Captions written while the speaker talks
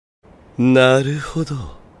なるほど、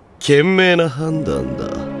賢明な判断だ。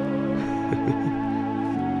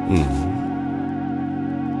うん。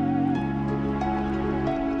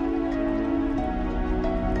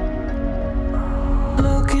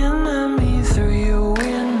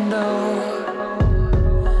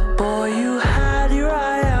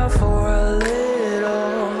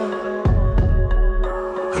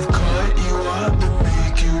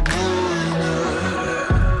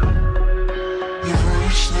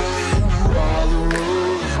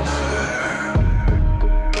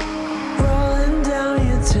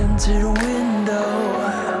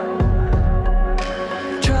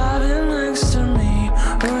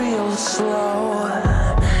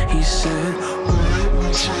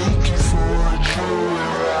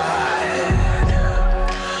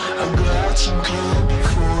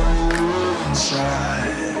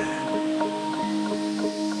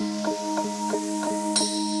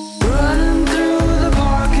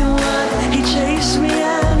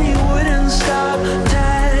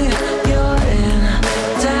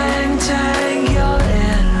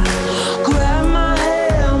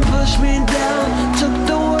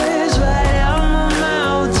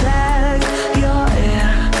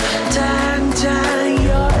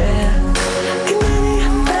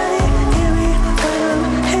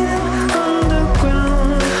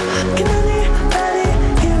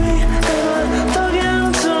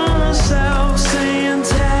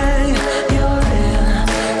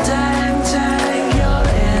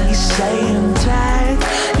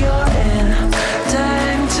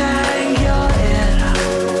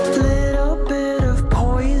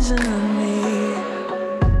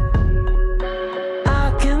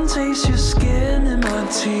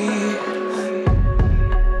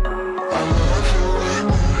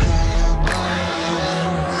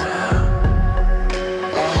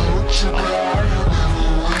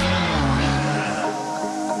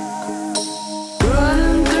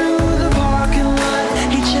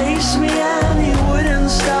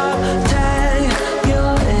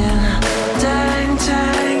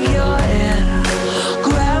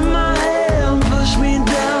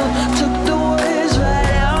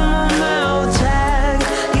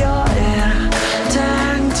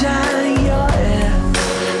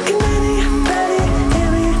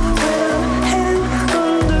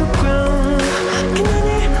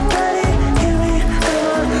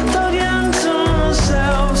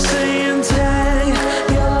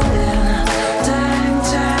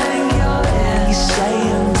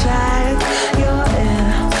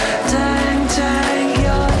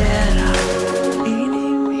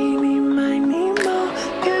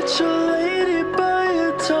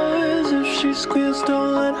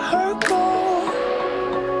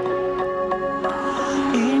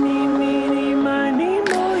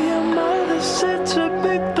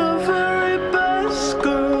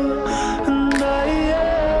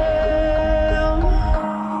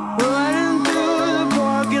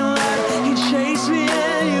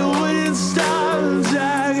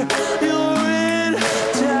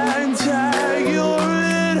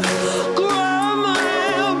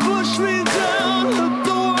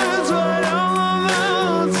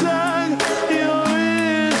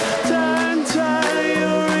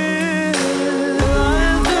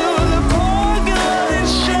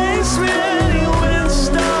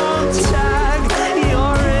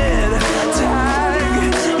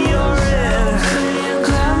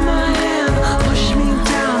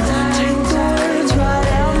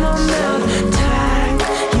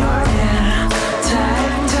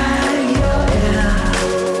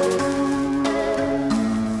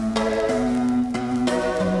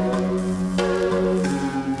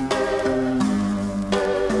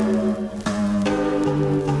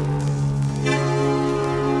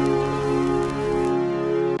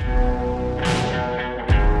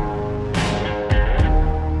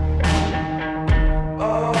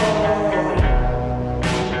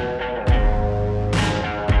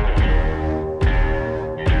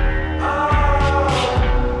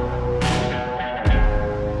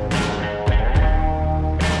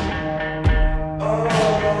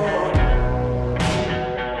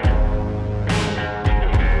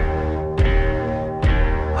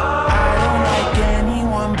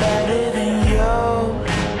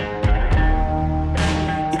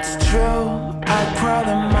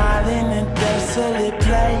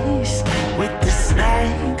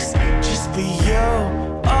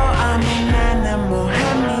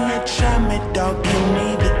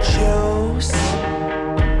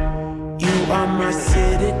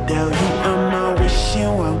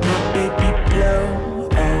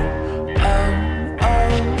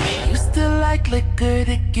liquor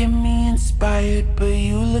to get me inspired, but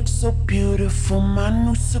you look so beautiful, my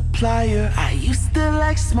new supplier. I used to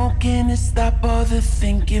like smoking to stop all the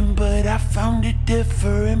thinking, but I found a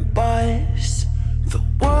different buzz. The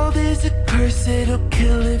world is a curse, it'll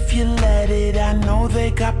kill if you let it. I know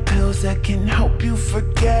they got pills that can help you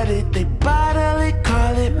forget it. They bottle it,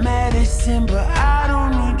 call it medicine, but I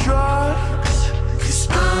don't need drugs, 'cause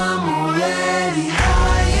I'm already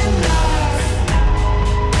high enough.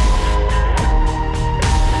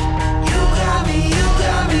 You got me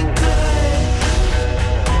good.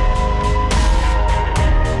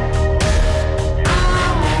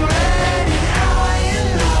 I'm already high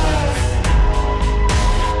enough.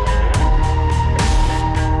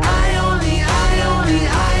 I only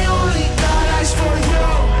got eyes for you.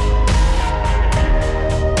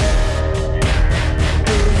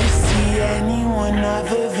 Do you see anyone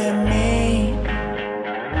other than me?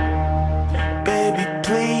 Baby,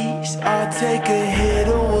 please, I'll take a hit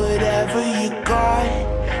of whatever you got.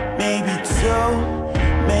 Maybe two,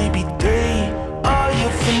 maybe three. Oh,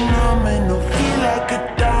 you're phenomenal, feel like a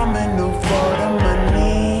domino, fall to my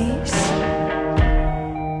knees.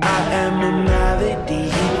 I am a melody,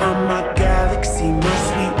 you are my galaxy, my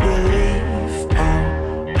sweet relief. Oh,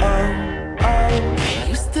 oh, oh. I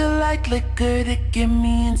used to like liquor to get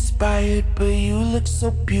me inspired, but you look so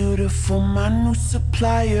beautiful, my new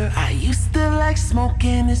supplier. I used to like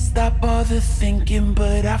smoking to stop all the thinking,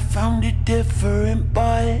 but I found a different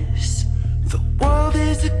buzz. The world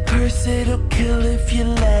is a curse, it'll kill if you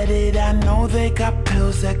let it. I know they got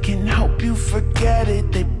pills that can help you forget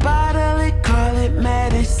it. They bottle it, call it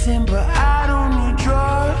medicine, but I don't need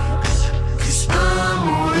drugs, 'cause I'm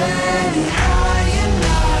already high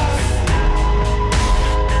enough.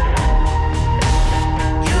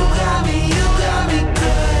 You got me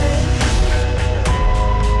good.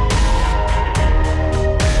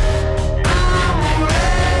 I'm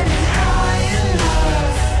already high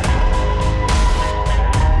enough.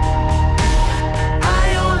 I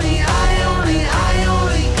only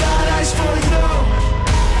got eyes for you.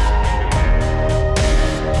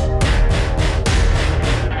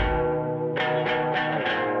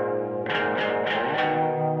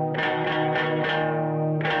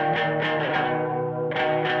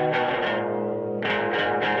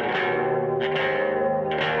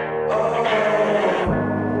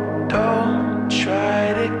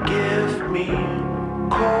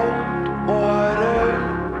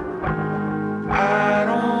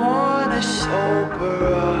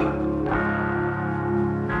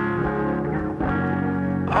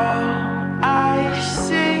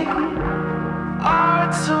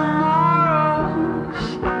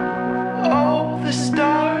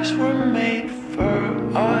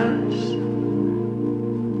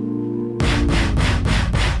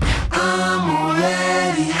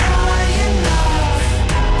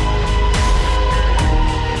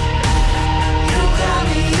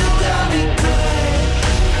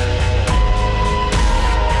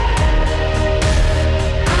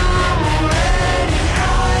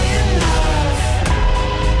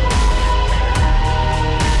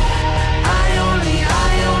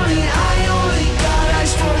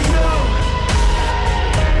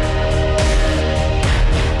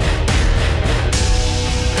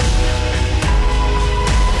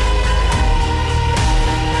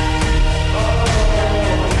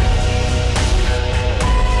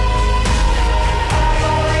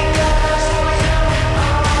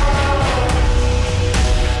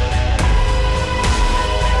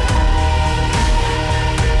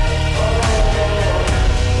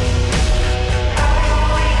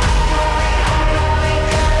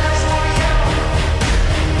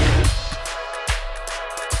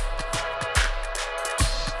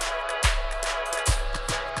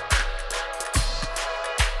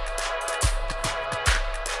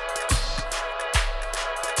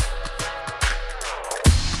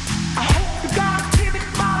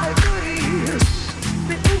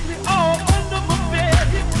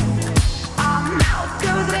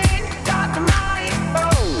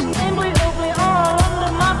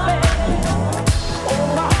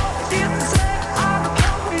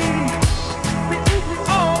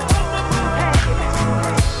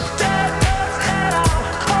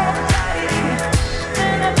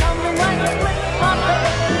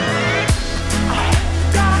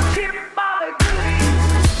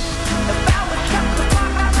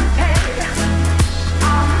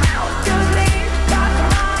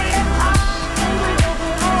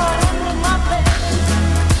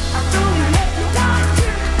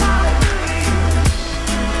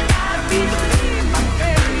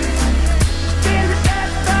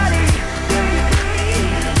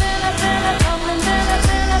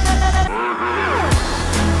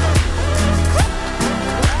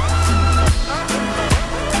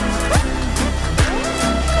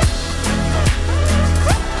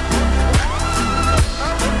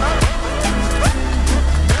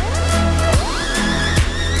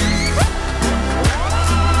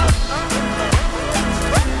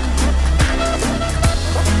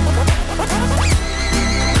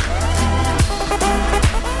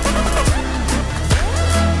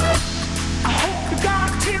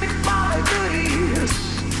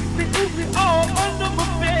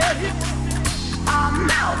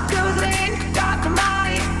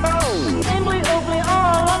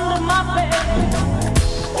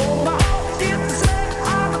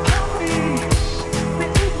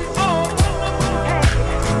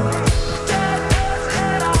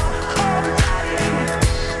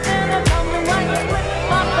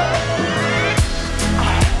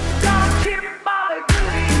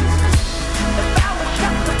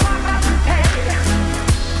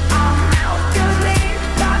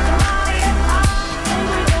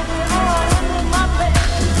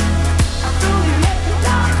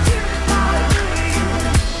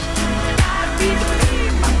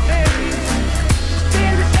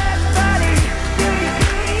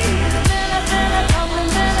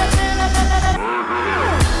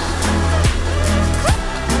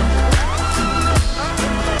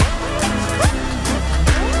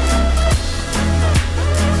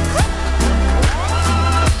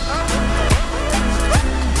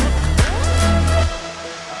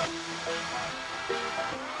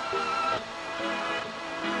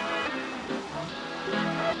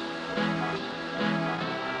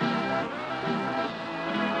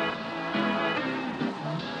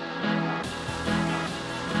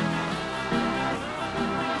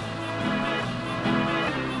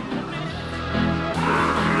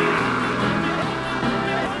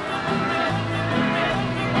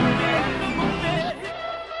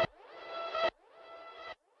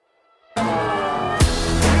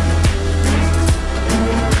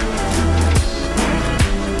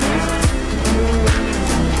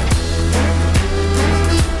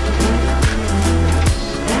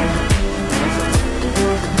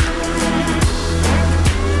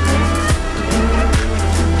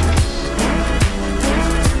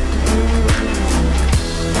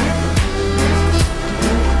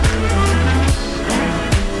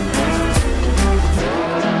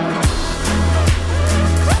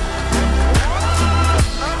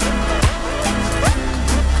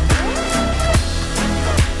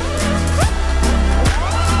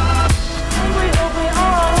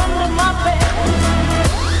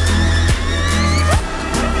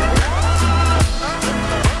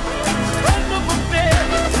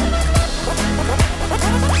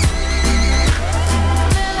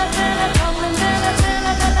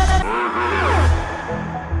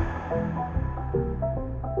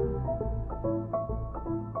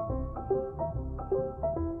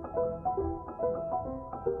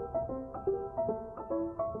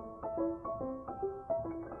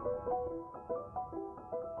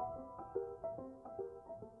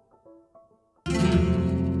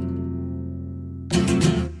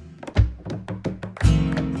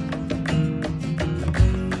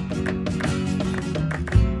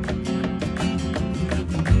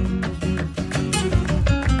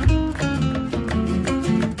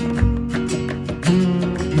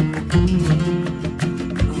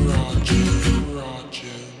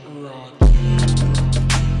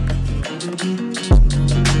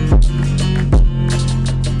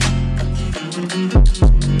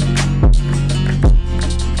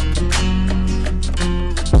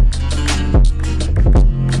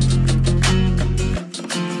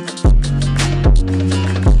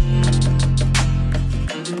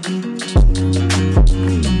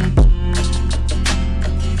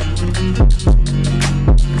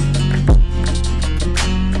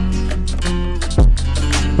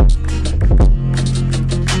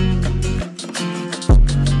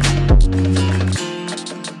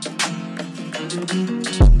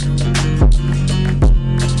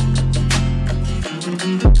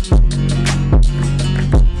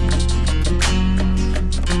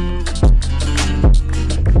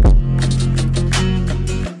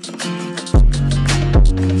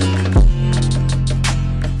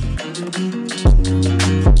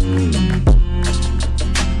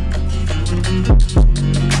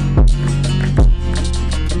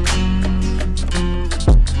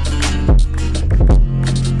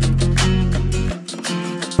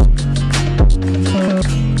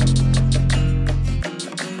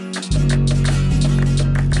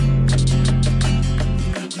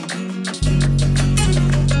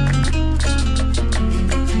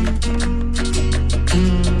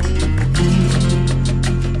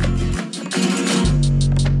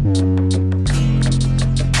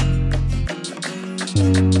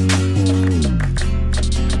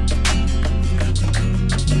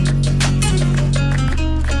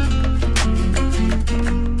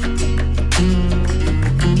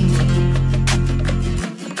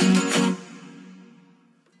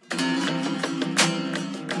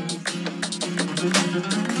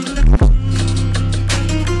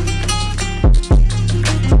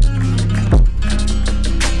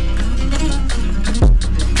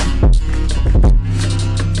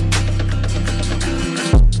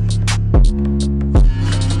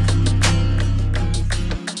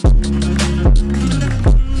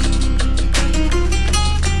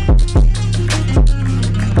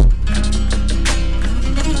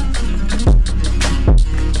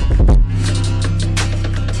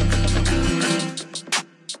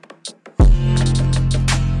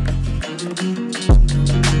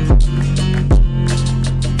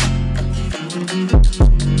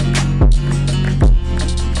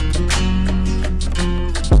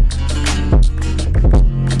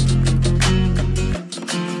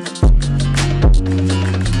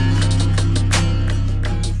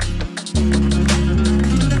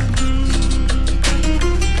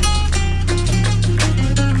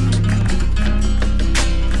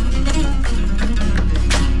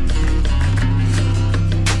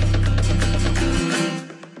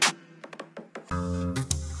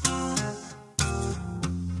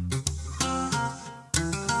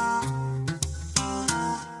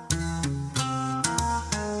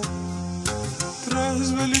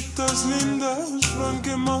 Tres velitas lindas van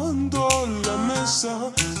quemando la mesa,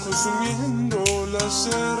 consumiendo la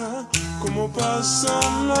cera, como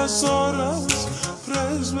pasan las horas.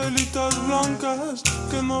 Tres velitas blancas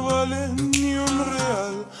que no valen ni un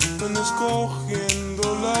real, van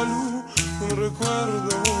escogiendo la luz, un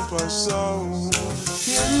recuerdo pasado.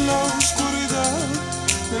 Y en la oscuridad,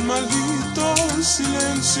 el maldito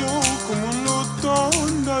silencio, como un luto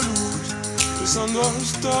andaluz, rezando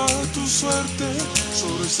hasta tu suerte,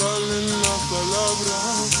 sobresale en la palabra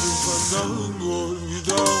de un fandango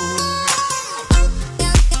olvidado.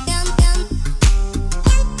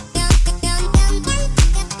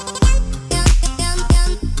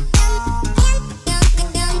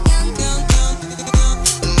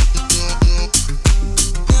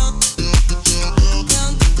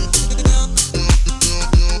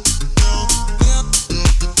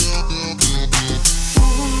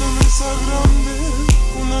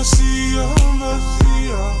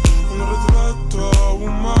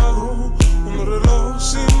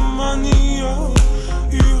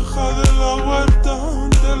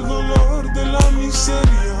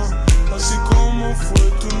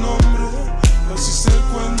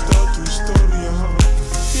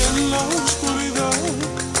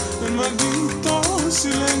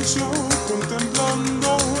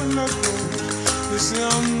 Contemplando la cruz,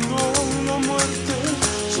 deseando la muerte,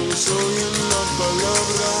 solo soy en la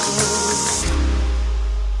palabra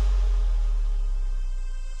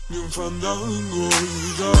de un fandango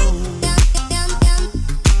olvidado.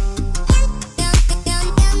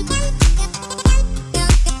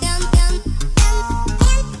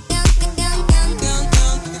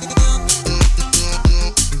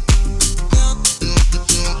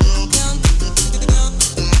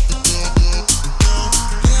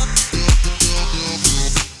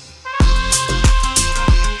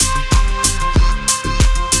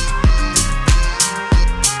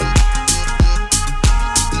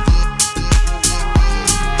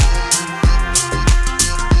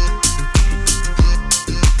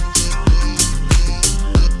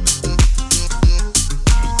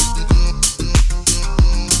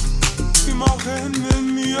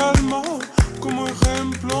 En mi alma como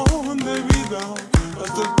ejemplo de vida,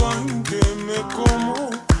 hasta el pan que me como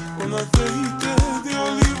con aceite de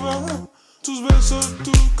oliva. Tus besos,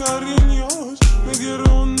 tus cariños me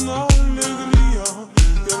dieron alegría,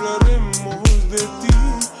 y hablaremos de ti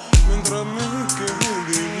mientras me quede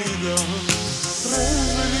vida. Tres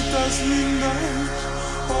velitas lindas,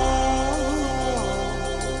 oh,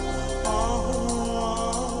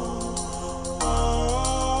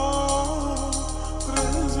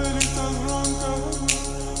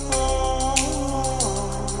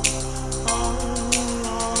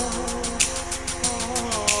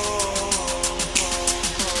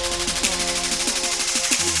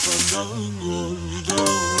 fandango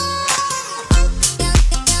olvidado.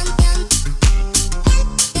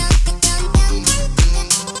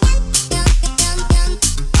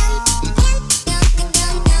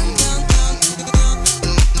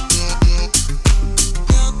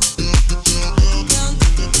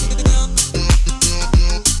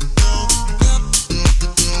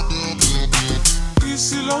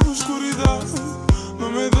 Si la oscuridad no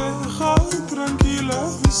me deja tranquila,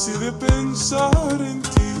 si de pensar en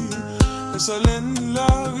ti me salen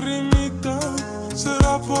lagrimitas,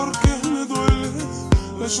 será porque me duele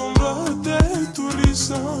la sombra de tu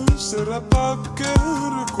risa, será pa' que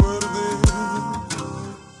recuerde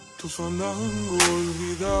tu fandango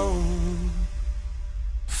olvidado.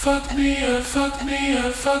 Fuck me up, fuck me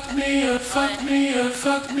up, fuck me up, fuck me up,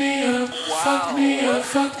 fuck me up, fuck me up,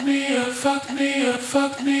 fuck me up, fuck me up,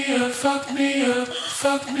 fuck me up, fuck me up,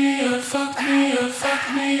 fuck me up, fuck me up,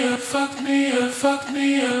 fuck me up, fuck me up, fuck me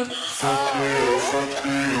up, fuck me up,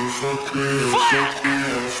 fuck me up, fuck me up, fuck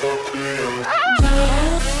me up, fuck me up.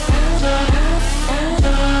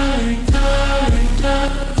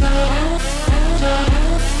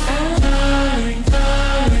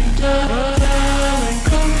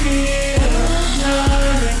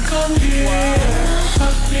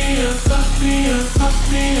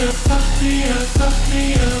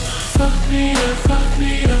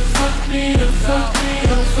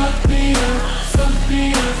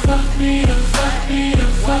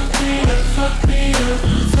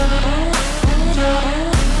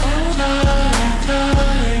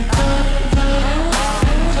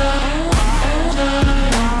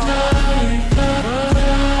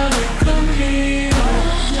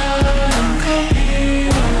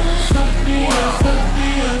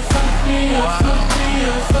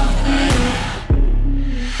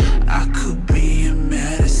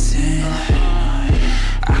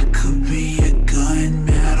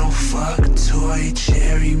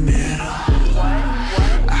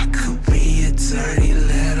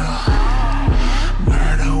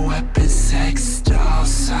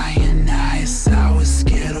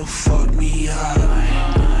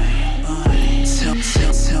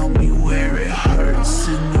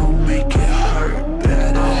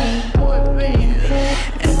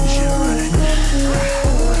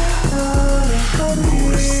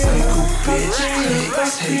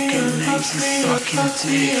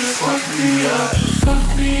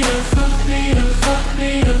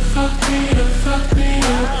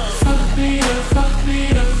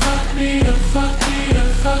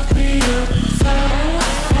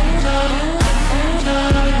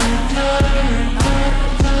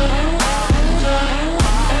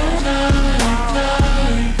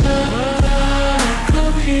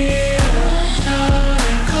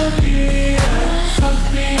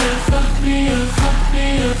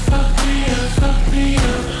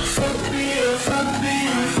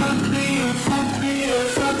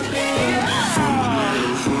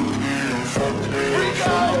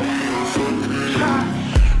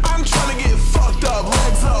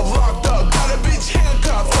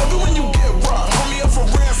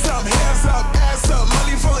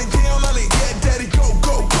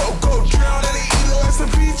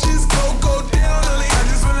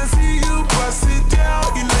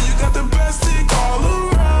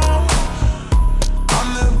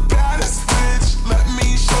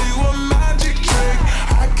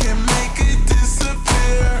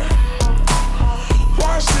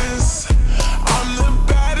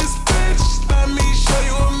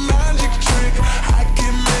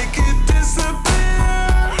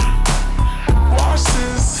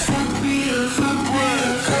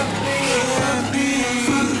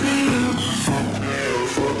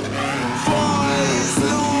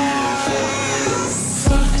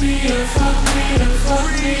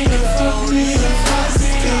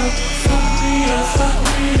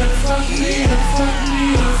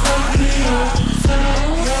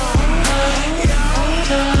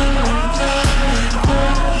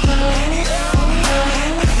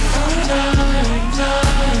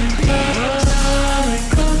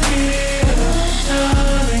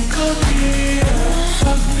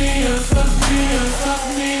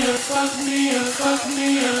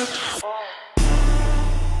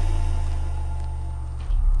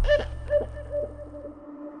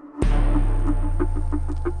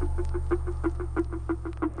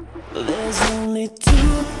 There's only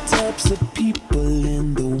two types of people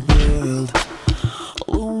in the world,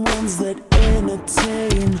 the ones that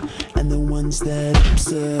entertain and the ones that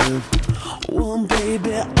observe. Well,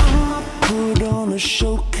 baby, I'm a put on a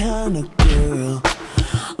show kind of girl.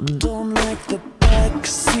 Don't like the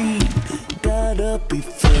backseat, gotta be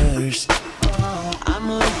first. I'm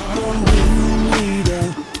like the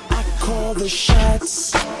ringleader, I call the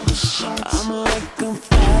shots. I'm like a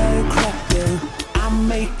firecracker. I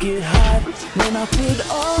make it hot when I put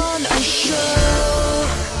on a show.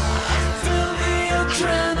 Feel the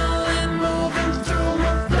adrenaline moving through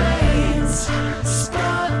my veins.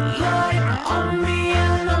 Spotlight on me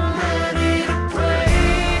and I'm ready to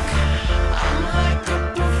break. I'm like a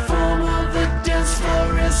performer, the dance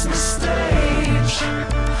floor is my stage.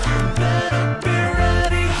 Better be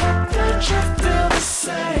ready, hope that you feel the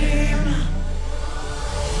same.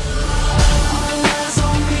 All eyes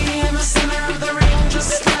on me in the center of the ring,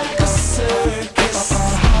 just like a circus.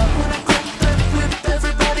 When I grab that whip,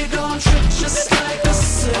 everybody gon' trip, just like a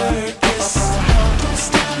circus. Don't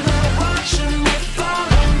stand there watching me,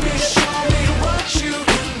 follow me, show me what you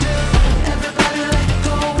can do. Everybody let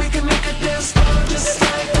go, we can make a dance floor, just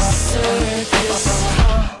like a circus.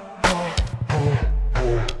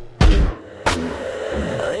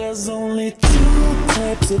 There's only two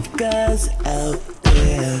types of guys out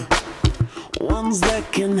there. Ones that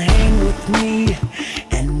can hang with me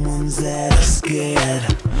and ones that are scared.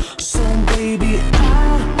 So baby,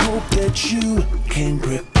 I hope that you came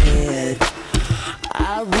prepared.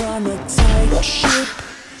 I run a tight ship,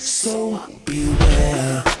 so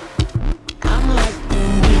beware. I'm like the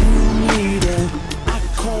room leader, I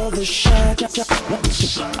call the shots.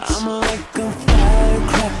 I'm like a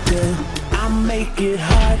firecracker, I make it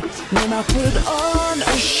hot when I put on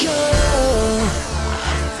a show.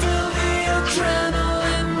 Feel the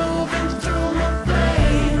adrenaline moving through my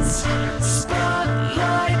veins.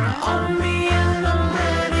 Spotlight on me and I'm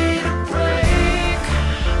ready to break.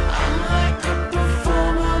 I'm like a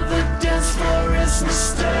performer, the dance floor is my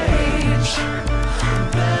stage.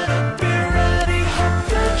 Better be ready, hope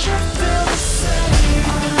that you feel the same.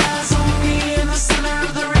 All eyes on me in the center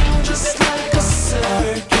of the ring, just like a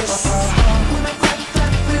circus. When I grab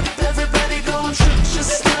that whip, everybody gon' trip,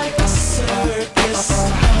 just like a circus.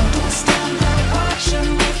 Don't stand there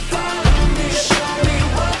watching me, follow me, show me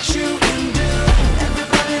what you can do.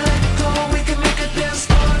 Everybody let go, we can make a dance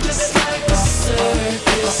floor, just like a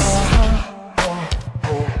circus.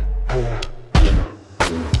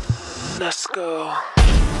 Let's go.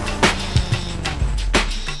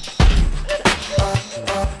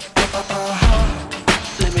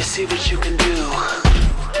 Let me see what you can do.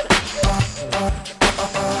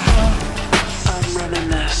 I'm running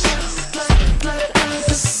this. Like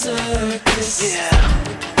a circus. Yeah.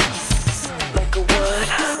 Like a what?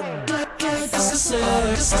 Like a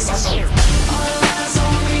circus. All eyes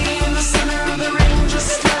on me in the center of the ring,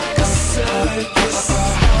 just like a circus.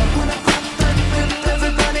 When I pop that whip,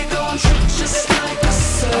 everybody gon' trip, just like a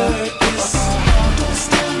circus. Don't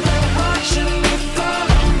stand there watching me,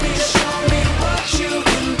 follow me, show me what you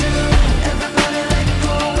can do. Everybody let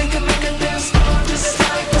go, we can make a dance floor, just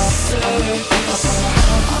like a circus.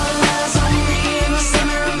 All eyes on me in the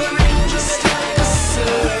center of the ring, just like a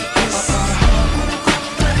circus. When I pop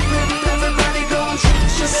that whip, everybody gon' trip,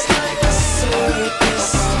 just like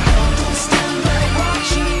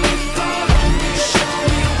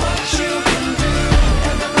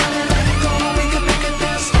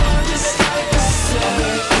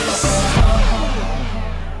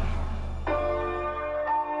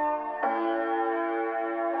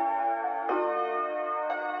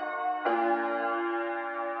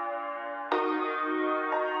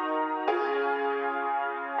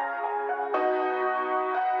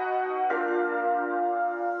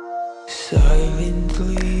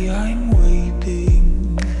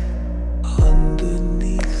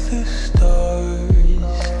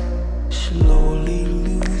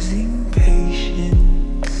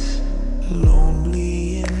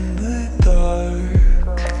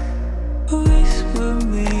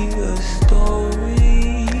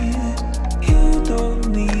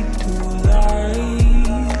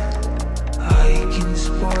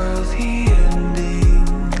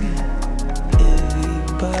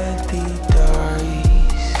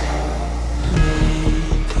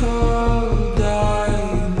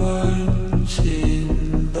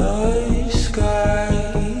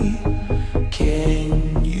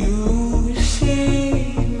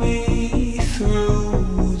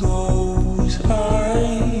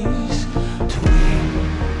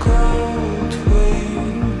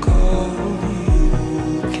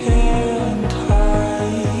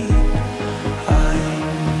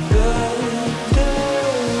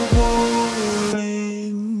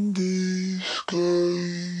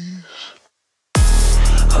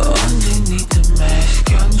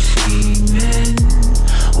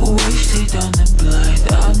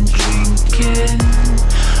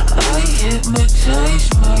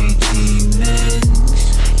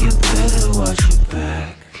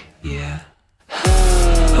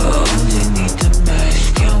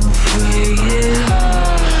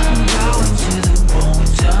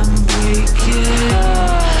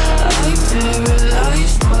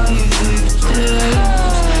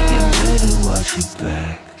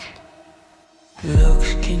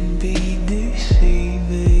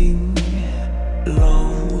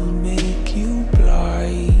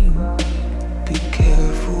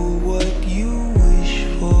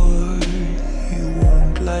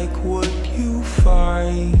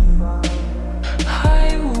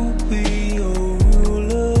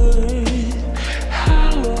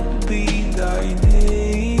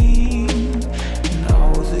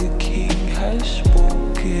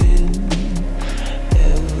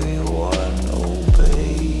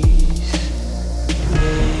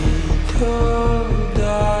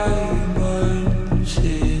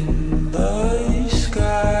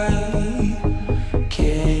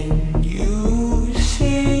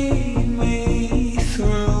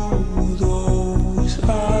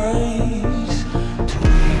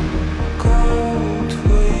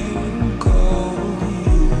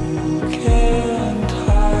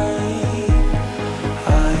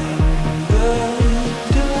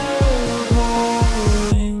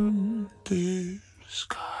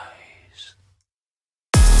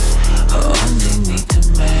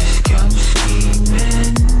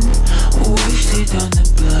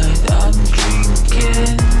blood I'm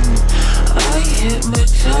drinking. I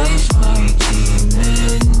hypnotize my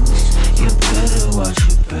demons. You better watch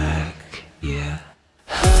your back, yeah.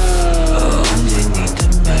 Underneath the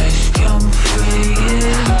mask I'm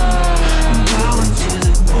fraying, bowing to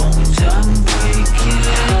the bones I'm breaking.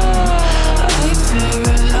 I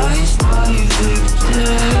paralyze my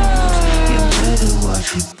victims. You better watch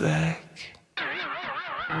your back.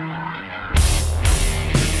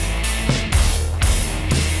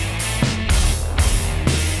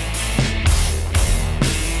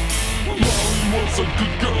 Was a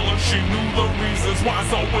good girl and she knew the reasons why.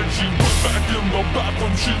 So when she went back in the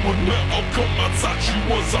bathroom, she would never come outside. She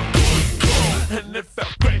was a good girl, and it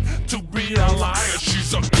felt great to be a liar.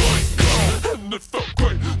 She's a good girl, and it felt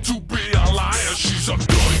great to be a liar. She's a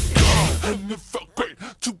good girl, and it felt great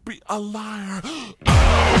to be a liar.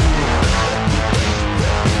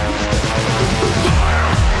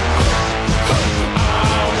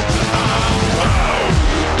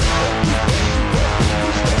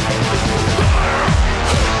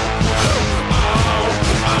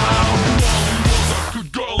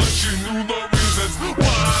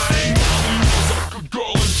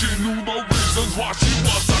 Why she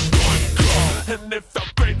was a good girl, and it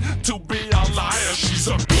felt great to be a liar. She's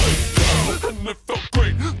a good girl, and it felt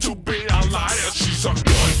great to be a liar. She's a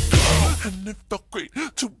good girl, and it felt great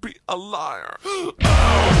to be a liar.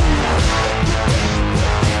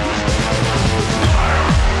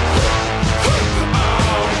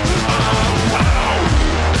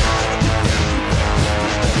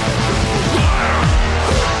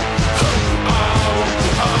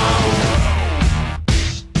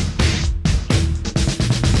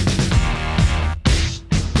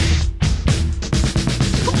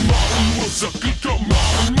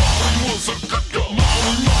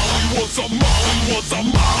 Molly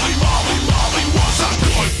was a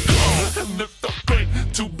good girl, and it felt great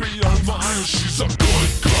to be a liar. She's a good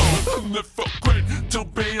girl, and it felt great to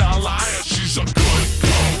be a liar. She's a good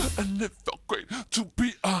girl, and it felt great to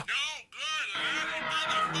be a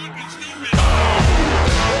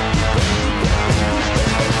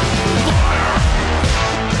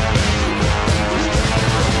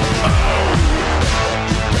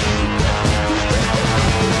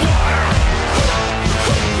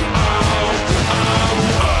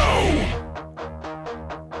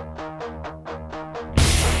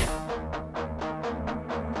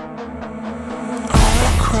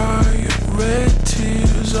red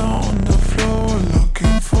tears on the floor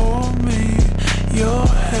looking for me. Your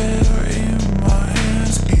hair in my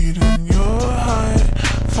hands, eating your heart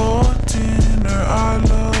for dinner. I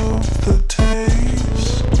love the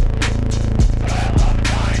taste.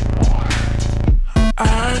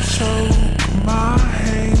 I choke my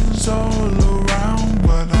hands all around,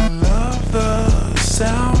 but I love the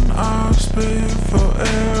sound. I spit for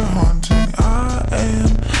air, haunting. I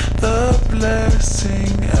am the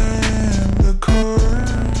blessing and the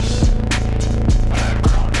curse.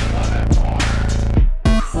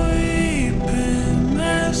 Creeping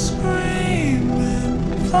and screaming,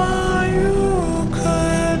 thought you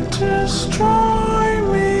could destroy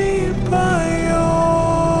me, but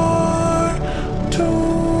you're too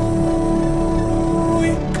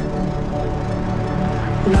weak.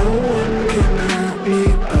 No one can hurt me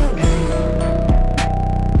but me.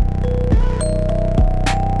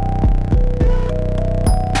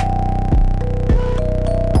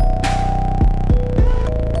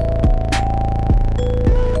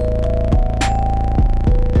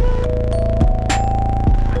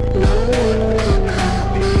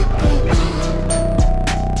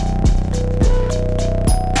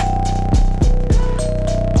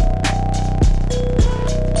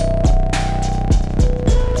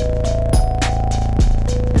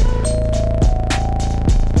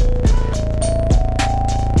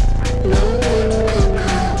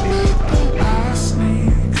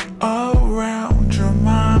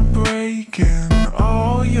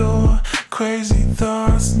 Crazy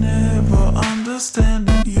thoughts, never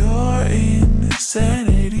understanding your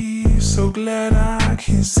insanity. So glad I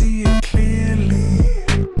can see it clearly.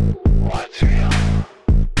 What's real?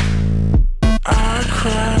 I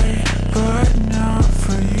cry, but not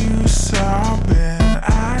for you. Sobbing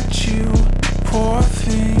at you, poor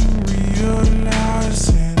thing.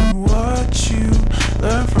 Realizing what you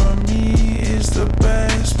learn from me is the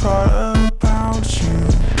best part about you.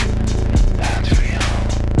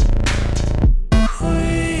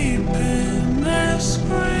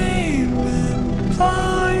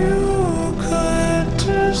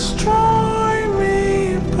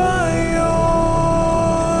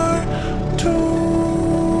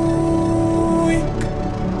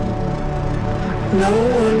 No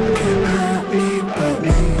one can hurt me but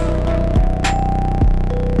me.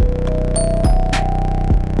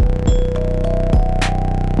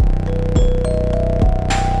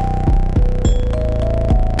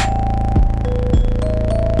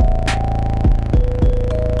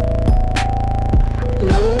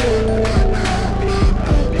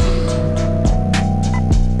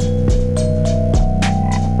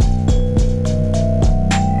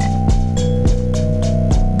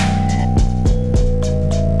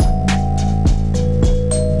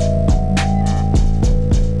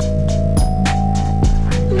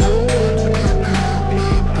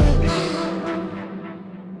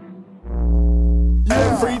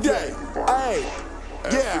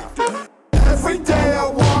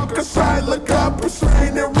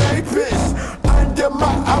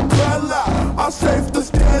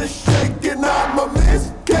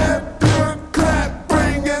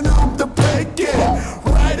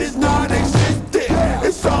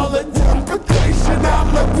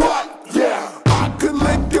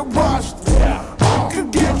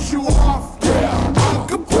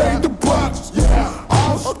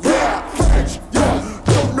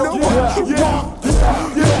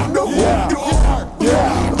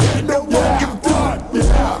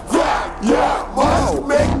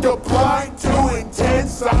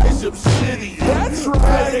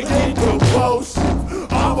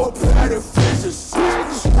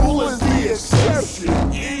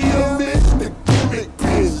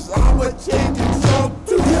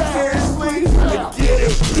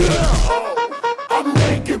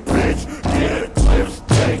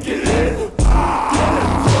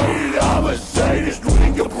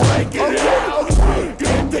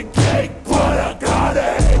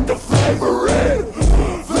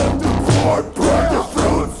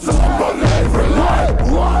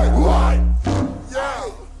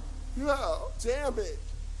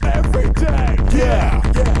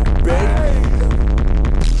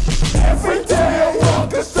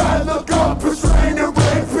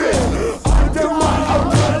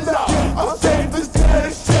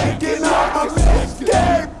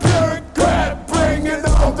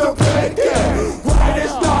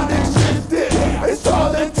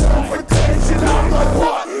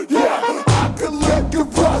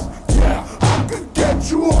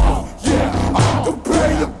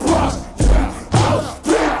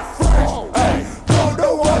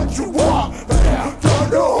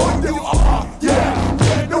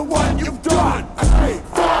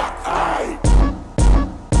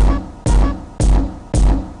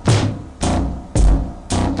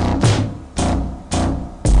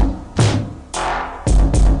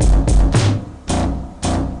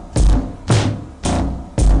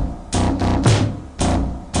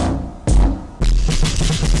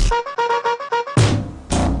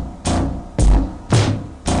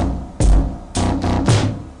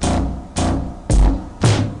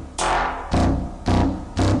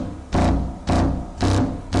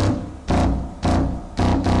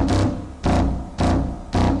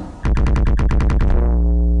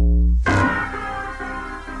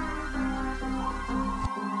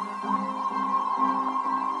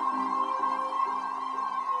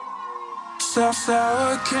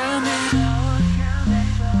 Sour candy.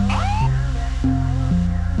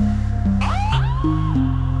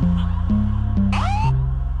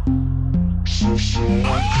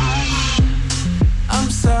 I'm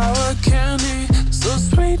sour candy, so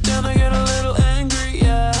sweet, then I get a little angry,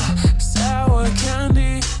 yeah. Sour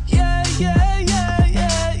candy, yeah, yeah, yeah,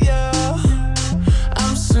 yeah, yeah.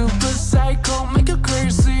 I'm super psycho, make you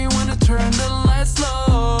crazy when I turn the lights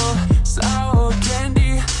low. Sour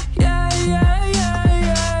candy, yeah, yeah, yeah,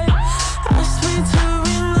 yeah. Ask me to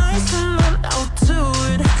be nice and then I'll do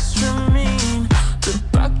it extra mean.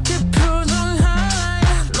 뜻밖의 표정 하나에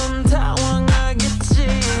넌 당황하겠지.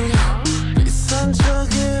 비싼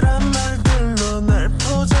척이란 말들로 날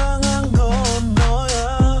포장한 건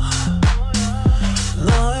너야,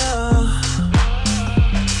 너야.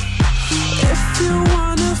 If you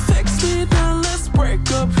wanna fix me then let's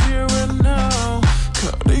break up here and now.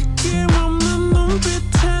 거리낌 없는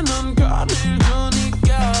눈빛에 넌 거리를 두니까.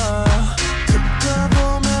 듣다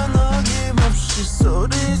보면 어김없이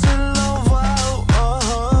소리 질러. Wow,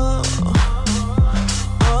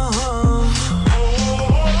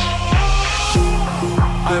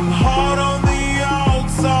 I'm hot on the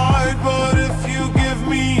outside, but if you give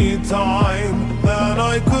me time, then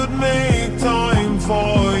I could make time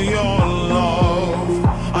for your love.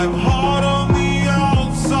 I'm hot on the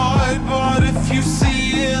outside, but if you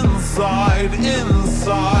see inside,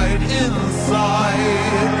 inside,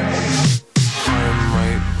 inside. I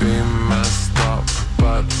might be messed up,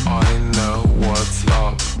 but I know what's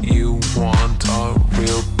up. You want a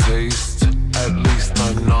real taste, at least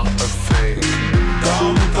I'm not a fake.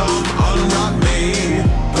 Come, unwrap me.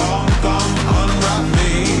 Come, unwrap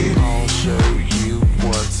me. I'll show you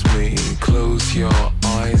what's me. Close your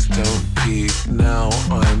eyes, don't peek. Now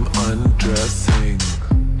I'm undressing.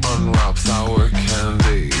 Unwrap sour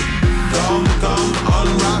candy. Come,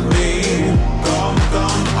 unwrap me. Come,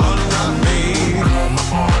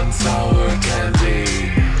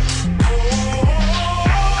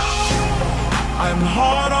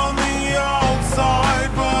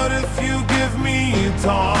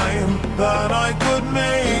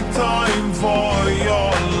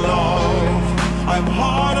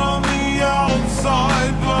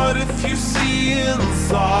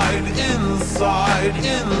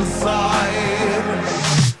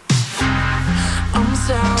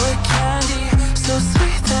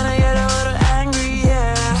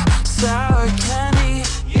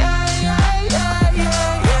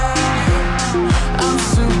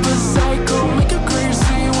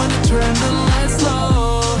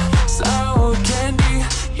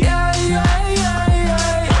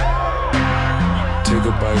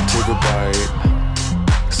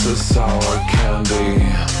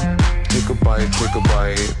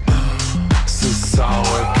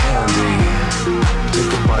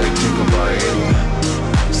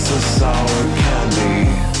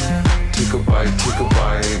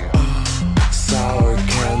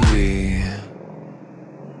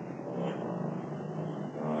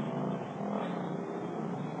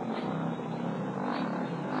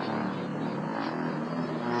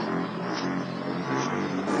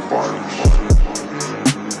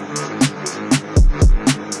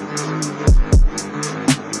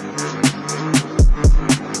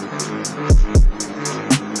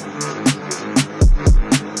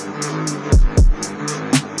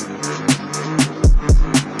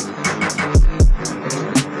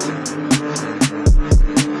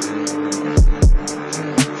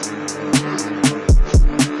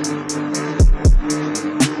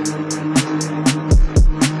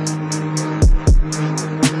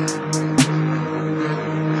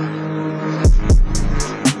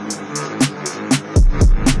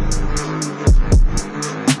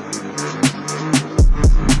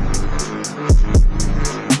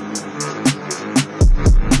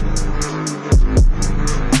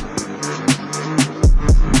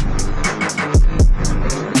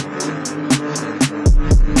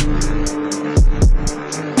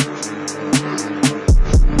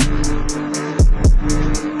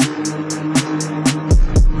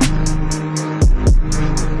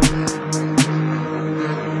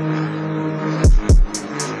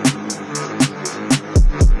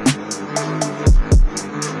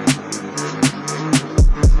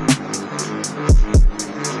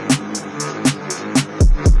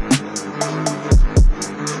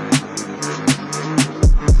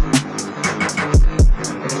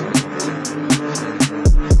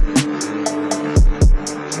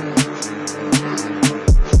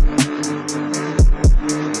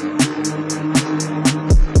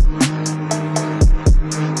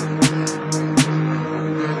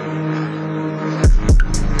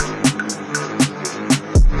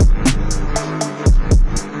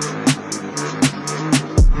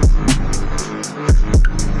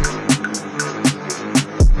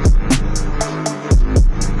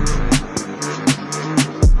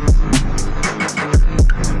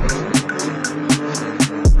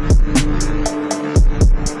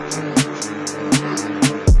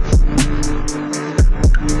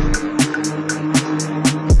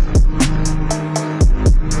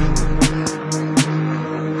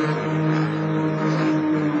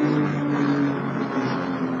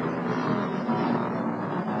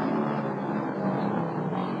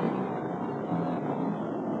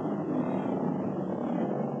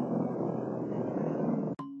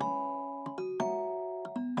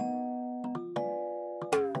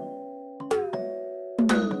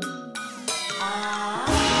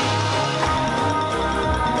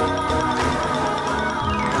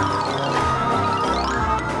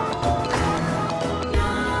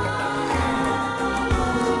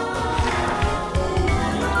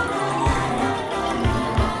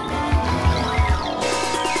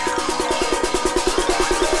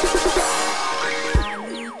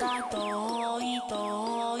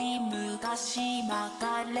 し巻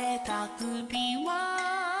かれた首は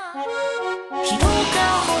人が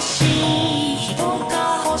欲しい人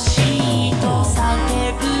が欲しいと叫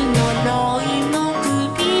ぶ呪いの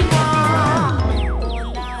首は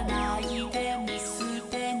怒らないで見捨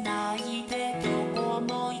てないでどこ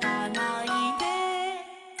も行かないで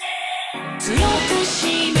強く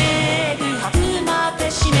締めるはずまで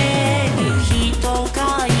締める人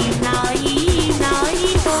がいないいない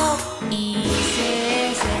といい成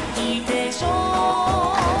績でしょ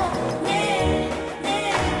ねえね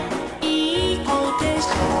えいい子でし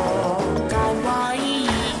ょかわいい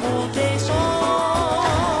子でしょ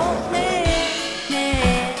ねえね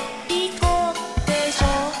えいい子でしょ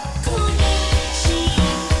苦しい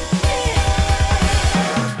ね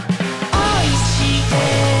愛して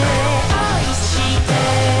愛して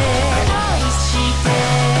愛して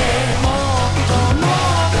もっとも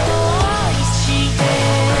っと愛して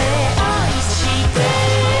愛して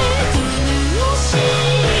苦し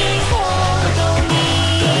いほどに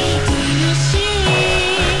苦しい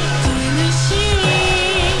苦しい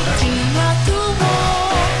呪縛を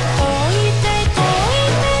解いて解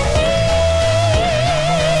いてね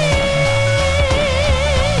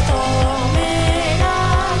止めら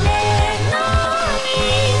れない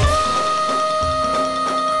の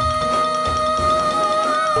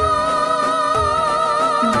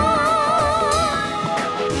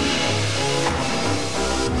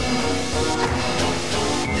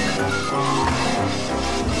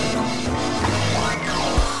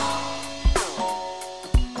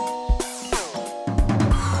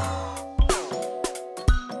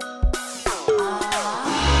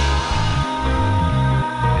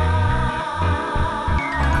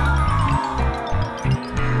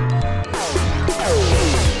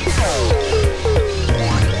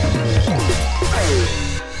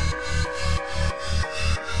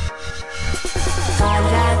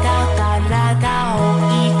体が大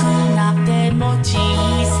きくなっても小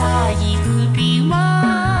さい首は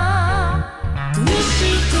苦し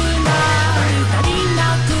くなる足りな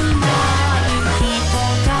くなる人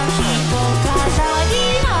が足り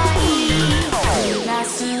ないクラ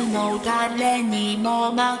スの誰にも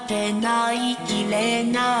負けないきれ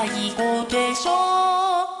ない子でしょ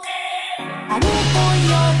あの子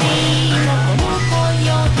よりもこの子よ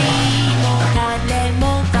りも誰も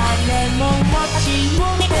誰も私を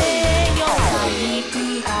見てよ体育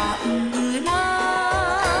館裏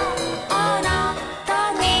あなた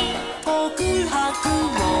に告白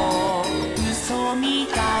を嘘み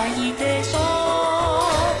たいでしょ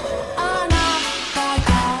あなた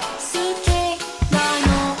が好きなの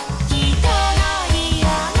汚いあ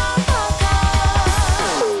なたが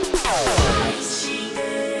愛して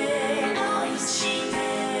愛して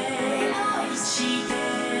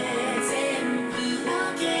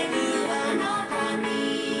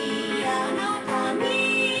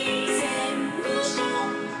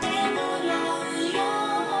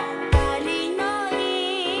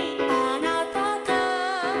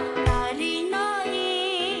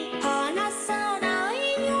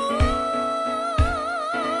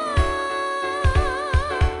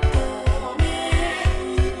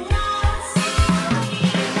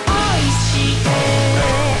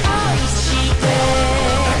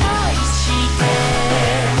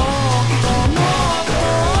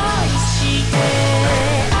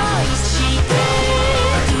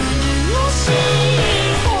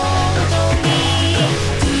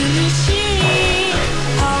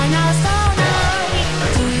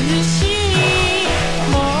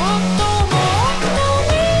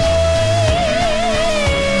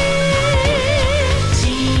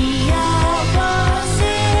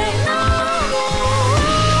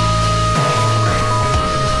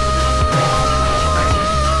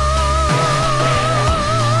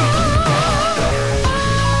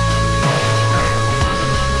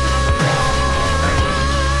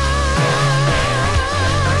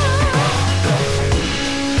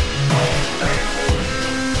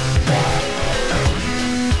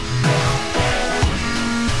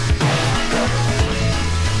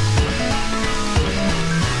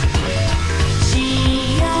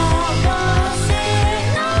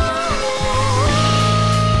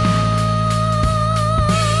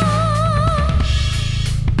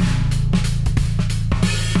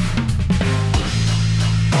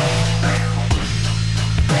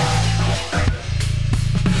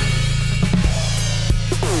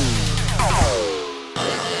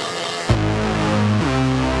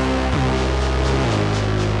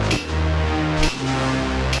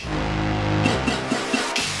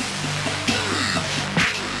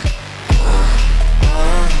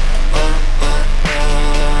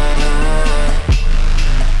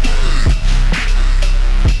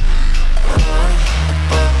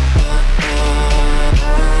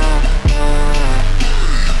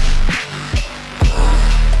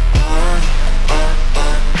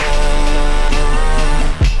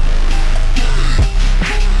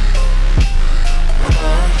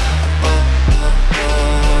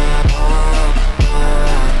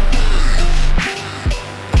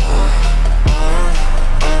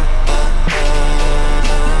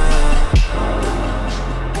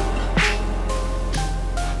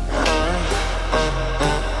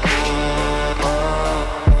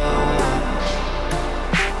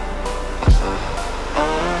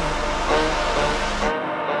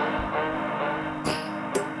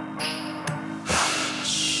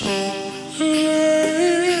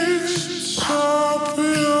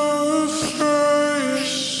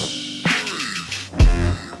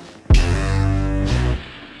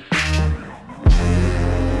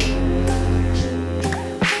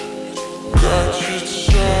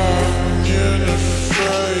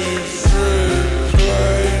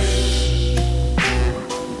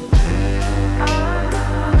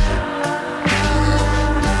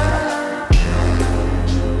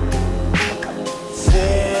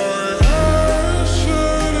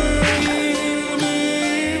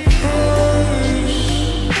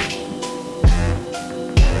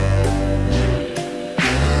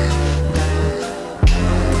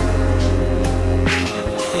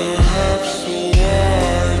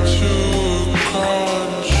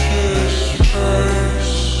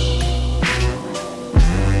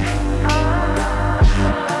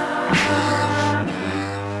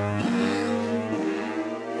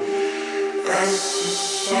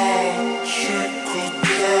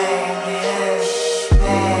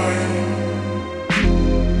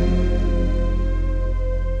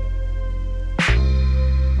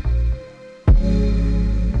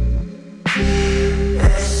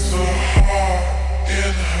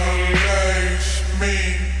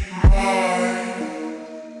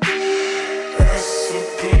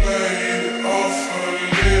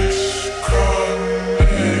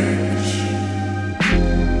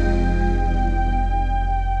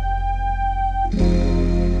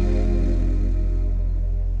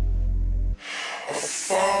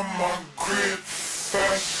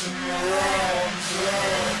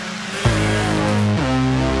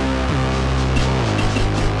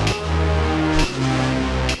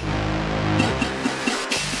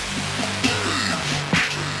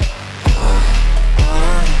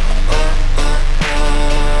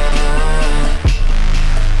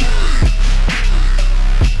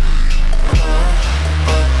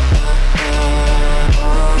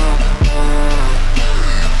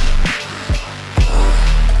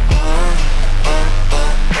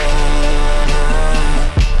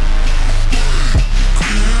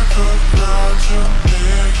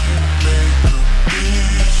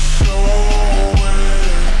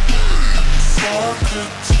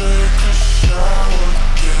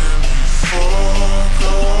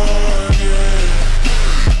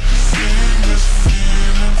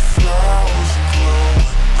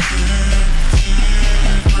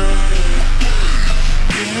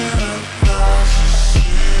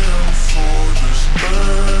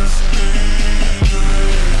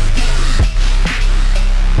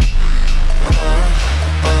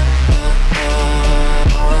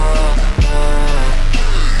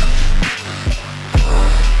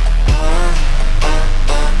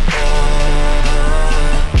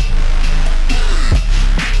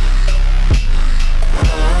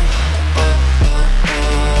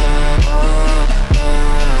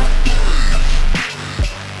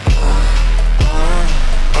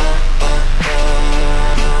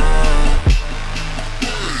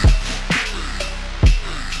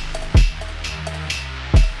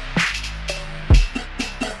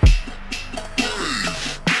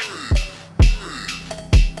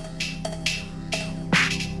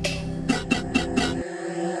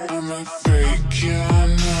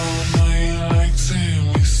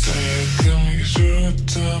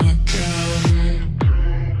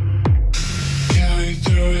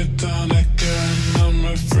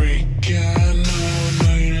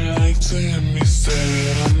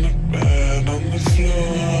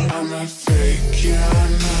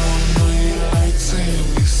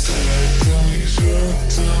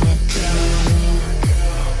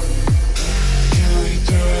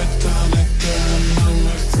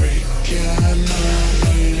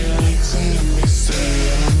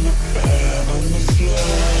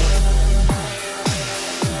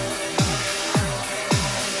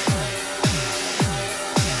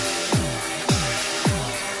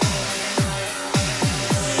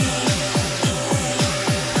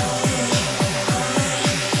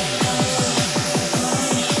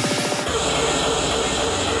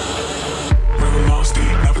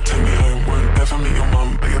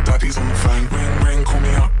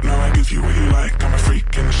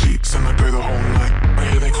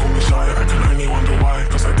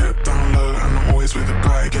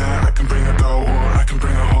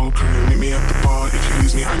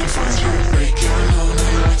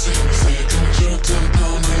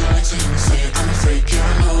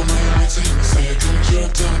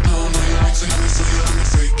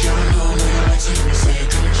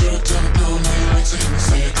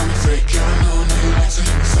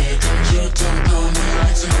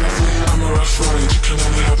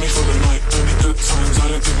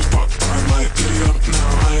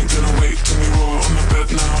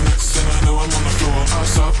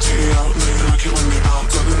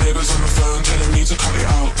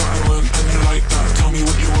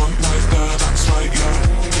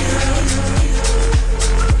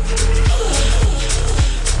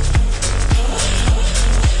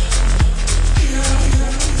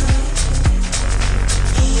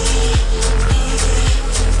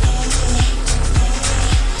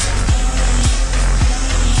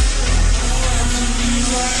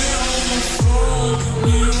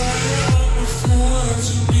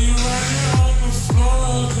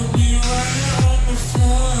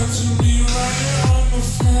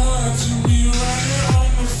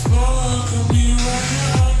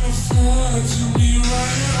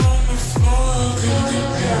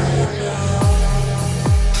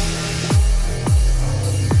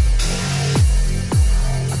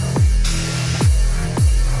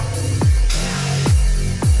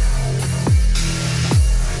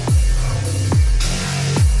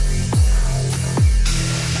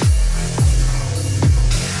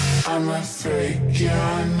fake, yeah,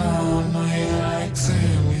 I know you like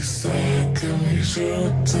seeing me sick. Give me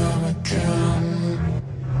through time again.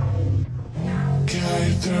 Get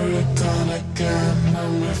you through the time again.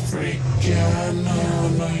 I'm a freak, yeah, I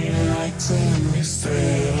know you like seeing me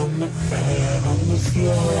sit on the bed, on the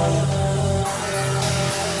floor.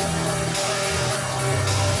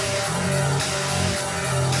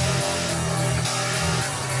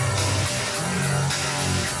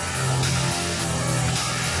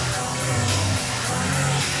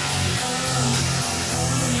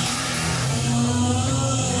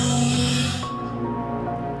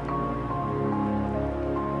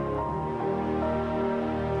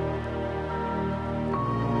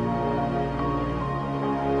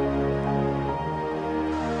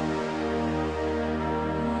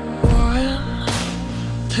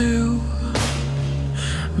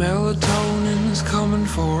 Melatonin's coming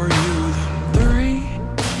for you. Then 3,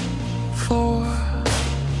 4.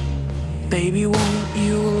 Baby, won't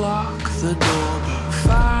you lock the door? But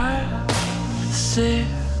 5, 6.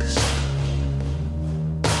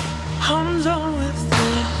 I'm done with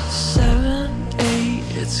this. 7, 8.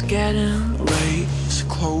 It's getting late, so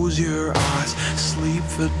close your eyes, sleep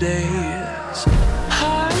for days.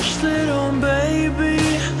 Hush, little baby,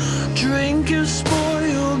 drink your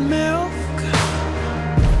spoiled milk.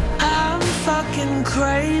 Fucking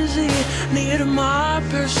crazy, need my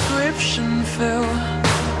prescription filled.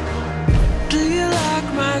 Do you like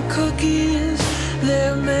my cookies?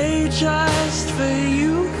 They're made just for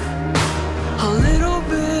you. A little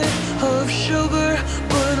bit of sugar,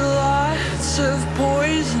 but lots of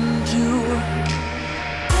poison too.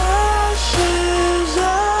 Ashes,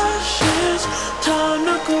 ashes, time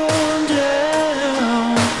to go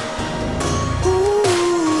down.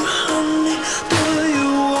 Ooh, honey, do you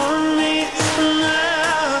want me now?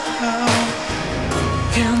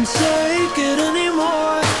 Can't take it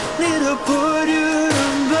anymore, need to put you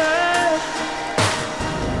in bed.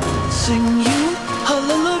 Sing you a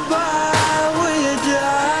lullaby, will you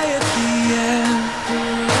die at the end?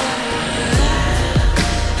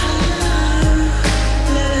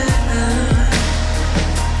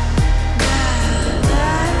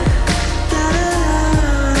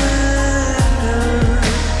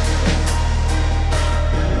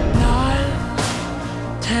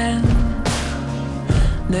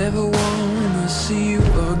 Never wanna see you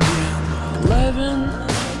again. 11,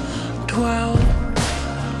 12.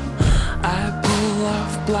 I pull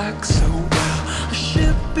off black so well. A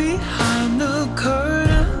ship behind the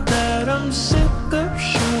curtain that I'm sick of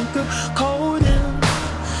sugar coating.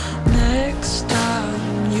 Next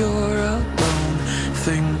time you're alone,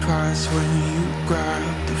 think twice when you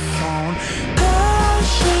grab the phone.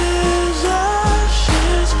 Ashes,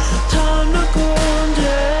 ashes, time to go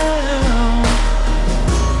down.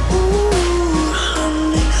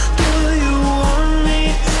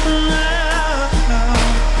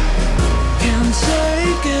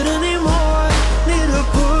 Take it anymore, need to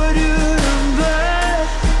put you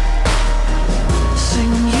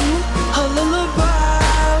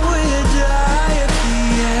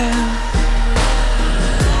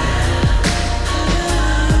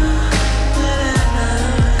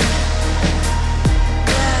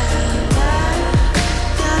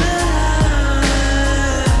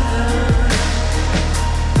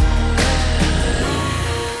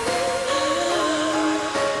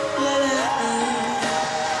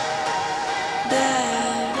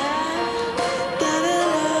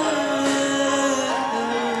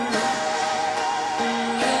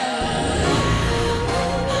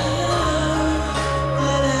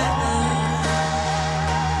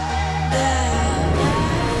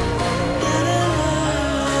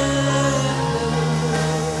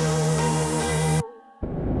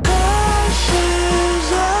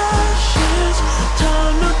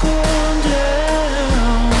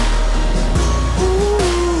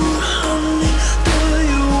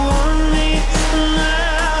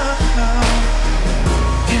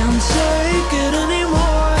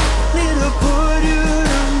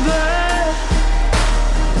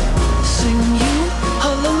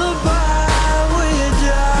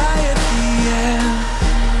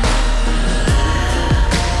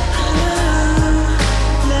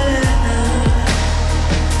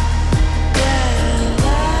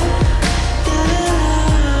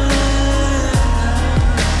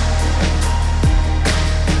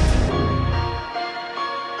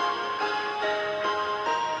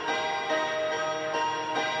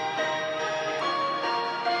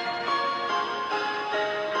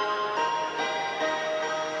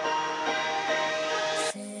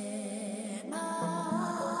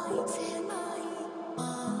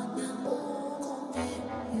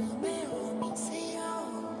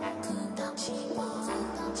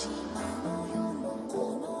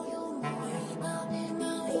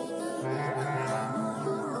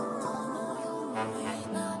「